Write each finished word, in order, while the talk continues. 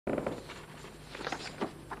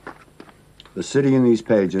The city in these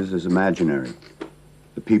pages is imaginary.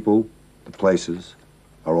 The people, the places,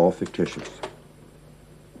 are all fictitious.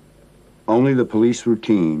 Only the police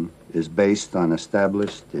routine is based on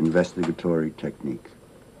established investigatory technique.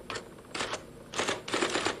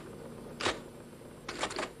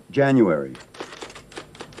 January.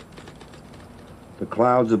 The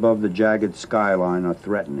clouds above the jagged skyline are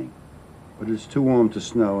threatening, but it's too warm to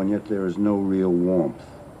snow, and yet there is no real warmth.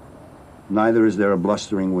 Neither is there a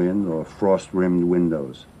blustering wind or frost-rimmed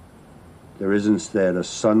windows. There is instead a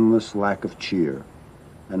sunless lack of cheer,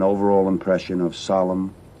 an overall impression of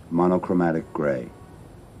solemn, monochromatic gray.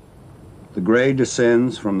 The gray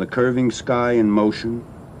descends from the curving sky in motion,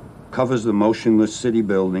 covers the motionless city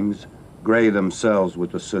buildings, gray themselves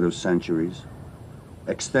with the soot of centuries,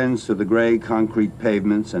 extends to the gray concrete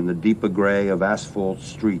pavements and the deeper gray of asphalt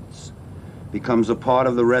streets, becomes a part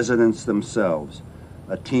of the residents themselves,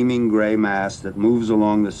 a teeming gray mass that moves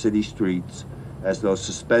along the city streets as though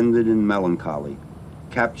suspended in melancholy,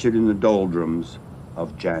 captured in the doldrums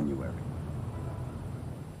of January.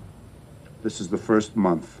 This is the first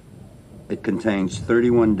month. It contains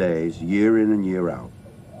 31 days, year in and year out.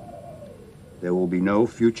 There will be no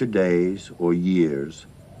future days or years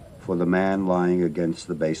for the man lying against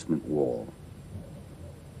the basement wall.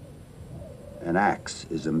 An axe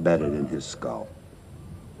is embedded in his skull.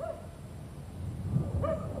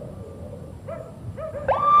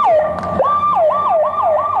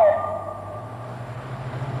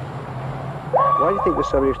 Why do you think the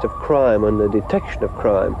subject of crime and the detection of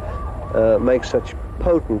crime make such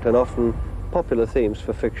potent and often popular themes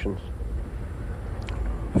for fictions?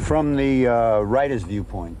 From the writer's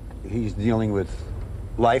viewpoint, he's dealing with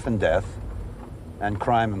life and death and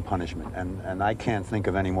crime and punishment, and I can't think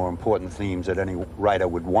of any more important themes that any writer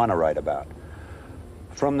would want to write about.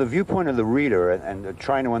 From the viewpoint of the reader and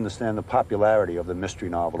trying to understand the popularity of the mystery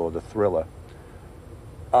novel or the thriller,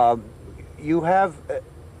 you have,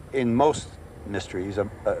 in most mysteries,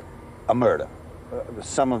 a murder.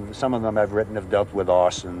 Some of them I've written have dealt with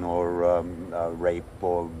arson or rape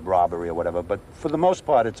or robbery or whatever, but for the most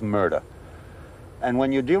part it's murder. And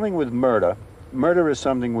when you're dealing with murder, murder is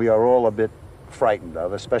something we are all a bit frightened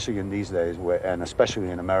of, especially in these days, and especially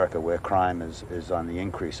in America, where crime is on the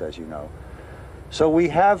increase, as you know. So we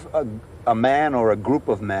have a man or a group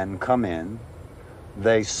of men come in,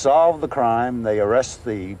 they solve the crime, they arrest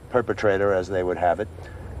the perpetrator as they would have it,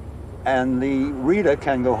 and the reader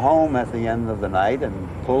can go home at the end of the night and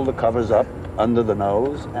pull the covers up under the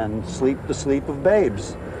nose and sleep the sleep of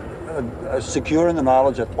babes, secure in the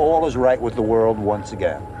knowledge that all is right with the world once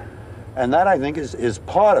again. And that, I think, is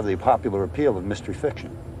part of the popular appeal of mystery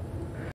fiction.